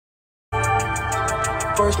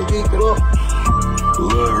first and pick it up.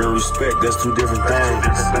 Love and respect, that's two different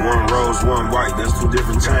things. One rose, one white, that's two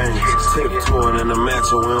different chains. Tiptoeing in the match,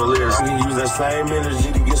 we don't live. You use that same energy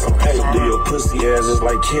to get some cake. Do your pussy ass just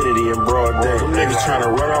like Kennedy in broad day. Them niggas trying to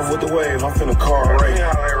run off with the wave, I'm finna car race.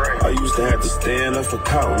 I used to have to stand up for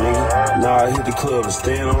couch, nigga. Now I hit the club and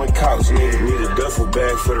stand on the couch, nigga. Need a duffel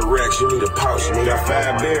bag for the racks, you need a pouch, nigga. Got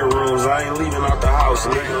 5 bedrooms, I ain't leaving out the house,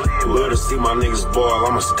 nigga. Love to see my niggas boil,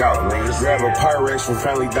 I'm a scout, nigga. Grab a Pyrex from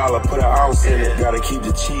Family Dollar, put an ounce in it. Gotta keep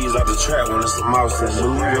the cheese out the trap when it's a mouse in it.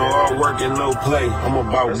 Believe in hard work and no play, I'm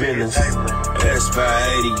about business.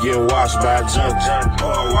 S580 getting washed by a junk.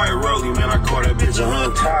 All white rollie, man, I call that bitch a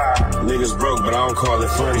hunt. Niggas broke, but I don't call it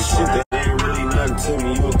funny. Shit that ain't really nothing to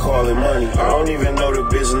me, you would call it money. I don't even know the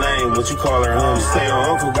bitch name, but you call her honey. Say your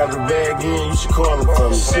uncle got the bag in, you should call him for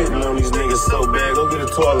me. Shitting on these niggas so bad, go get a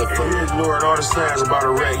toilet for me. Ignored all the signs about a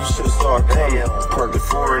wreck, you should've saw it coming. Parked the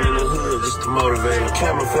foreign in the hood just to motivate.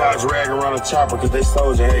 Camouflage rag around the chopper cause they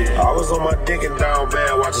soldier hate. I was on my dick and down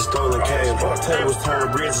bad watching stolen cave. Tables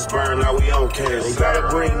turn, bridges burn, now we on cave. Ain't gotta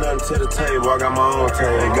bring nothing to the table, I got my own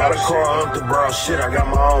table. Ain't gotta call up the bra, shit, I got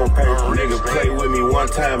my own paper. Nigga play with me one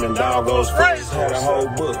time and dog goes first. Had a whole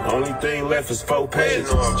book, only thing left is 4 pages.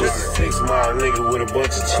 Just a 6 mile nigga with a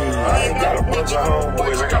bunch of cheese. I ain't got a bunch of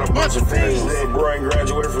homeboys, I got a bunch of things. Little boy ain't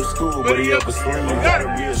graduated from school, but he up a sleeve. You gotta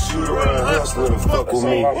be a shooter or a hustler to fuck with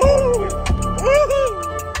me.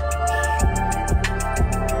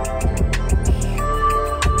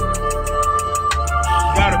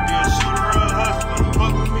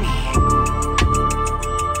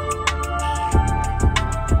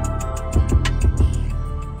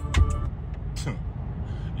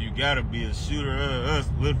 Gotta be a shooter or us,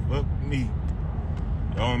 what fuck me.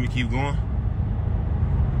 Y'all want me to keep going?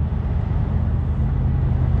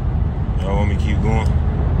 Y'all want me to keep going?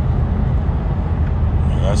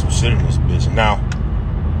 I got some shit in this bitch. Now,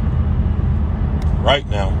 right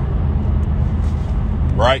now,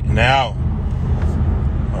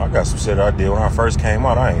 I got some shit I did when I first came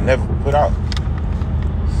out. I ain't never put out.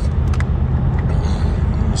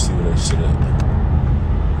 Let me see what that shit is.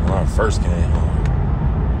 When I first came home.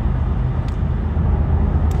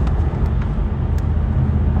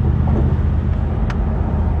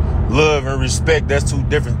 Love and respect, that's two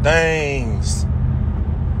different things.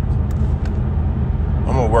 I'm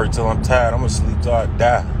gonna work till I'm tired. I'm gonna sleep till I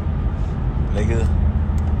die, nigga.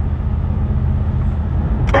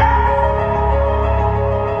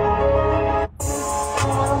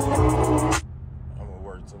 I'm gonna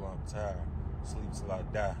work till I'm tired, sleep till I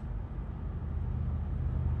die.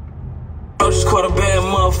 I just caught a bad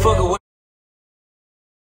motherfucker.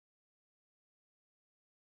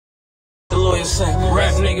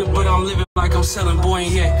 Rap nigga, but I'm living like I'm selling boy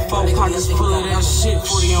and yeah. 4 pockets full of that shit,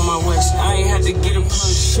 40 on my waist. I ain't had to get a plug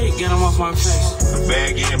shit, get them off my face. The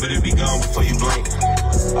bag in, but it be gone before you blink.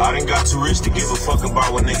 I done got too rich to give a fuck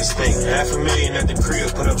about what niggas think. $500,000 at the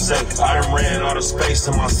crib, put up safe. I done ran all the space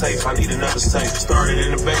in my safe, I need another safe. Started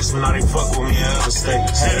in the basement, I didn't fuck with me in other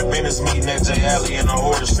states. Had a business meeting at J Alley and I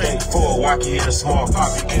ordered steak. 4 wacky in a small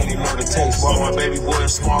pocket, can't ignore the taste. Bought my baby boy a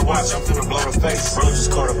small watch, I'm finna blow the face. Bro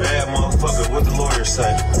just caught a bad motherfucker, what the lawyer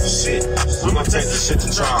say? Shit, I'm gonna take this shit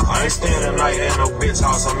to trial. I ain't staying the night at no bitch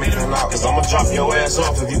house, I'm in and out. Cause I'ma drop your ass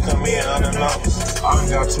off if you come in unannounced. I done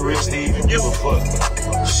got too rich to even give a fuck.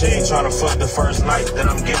 She ain't tryna fuck the first night, then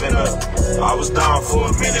I'm giving up. I was down for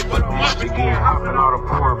a minute, but I'm up again. Hopping out of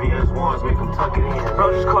porn, VS1s, make them tuck it in.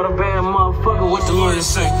 Bro just caught a bad motherfucker, what the lawyers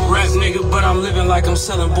say? Rap nigga, but I'm living like I'm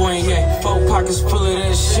selling boy and yeah. 4 pockets full of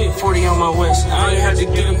that shit, 40 on my waist. I ain't had to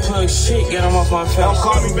get a plug shit, get them off my face. Don't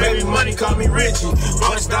call me baby money, call me Richie.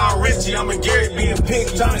 Bust down Richie, I'm a Gary being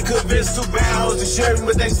picky. Tryna convince 2 bad hoes to share me,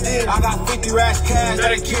 but they still. I got 50 racks cash,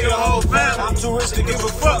 that'll kill the whole family. I'm too rich to give a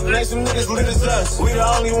fuck, but they some niggas lit as us. We the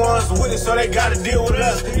only ones with it, so they gotta deal with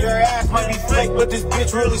us. Your ass might be fake, but this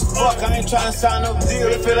bitch real as fuck. I ain't tryna sign no deal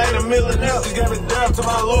if it ain't $1 million. Just gave it down to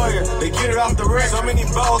my lawyer, they get it off the wreck. So many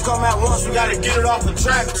balls come at once, we gotta get it off the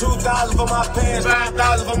track. 2,000 for my pants,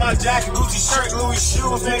 5,000 for my jacket, Gucci shirt, Louis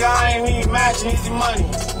shoes, nigga, I ain't even matching, easy money.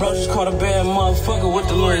 Bro just caught a bad motherfucker, what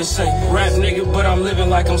the lawyers say? Rap nigga, but I'm living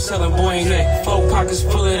like I'm selling boy and yeah. 4 pockets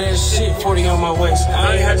full of that shit, 40 on my waist.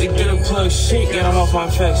 I ain't had to get a plug shit, get them off my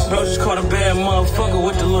face. Bro just caught a bad motherfucker,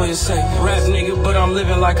 what the lawyers say? Rap nigga, but I'm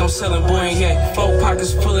living like I'm selling boy and yeah. 4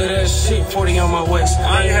 pockets full of that shit, 40 on my waist.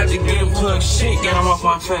 I ain't had to get a plug shit, get them off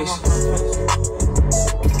my face.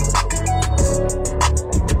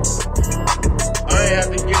 I ain't have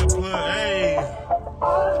to get a plug, hey.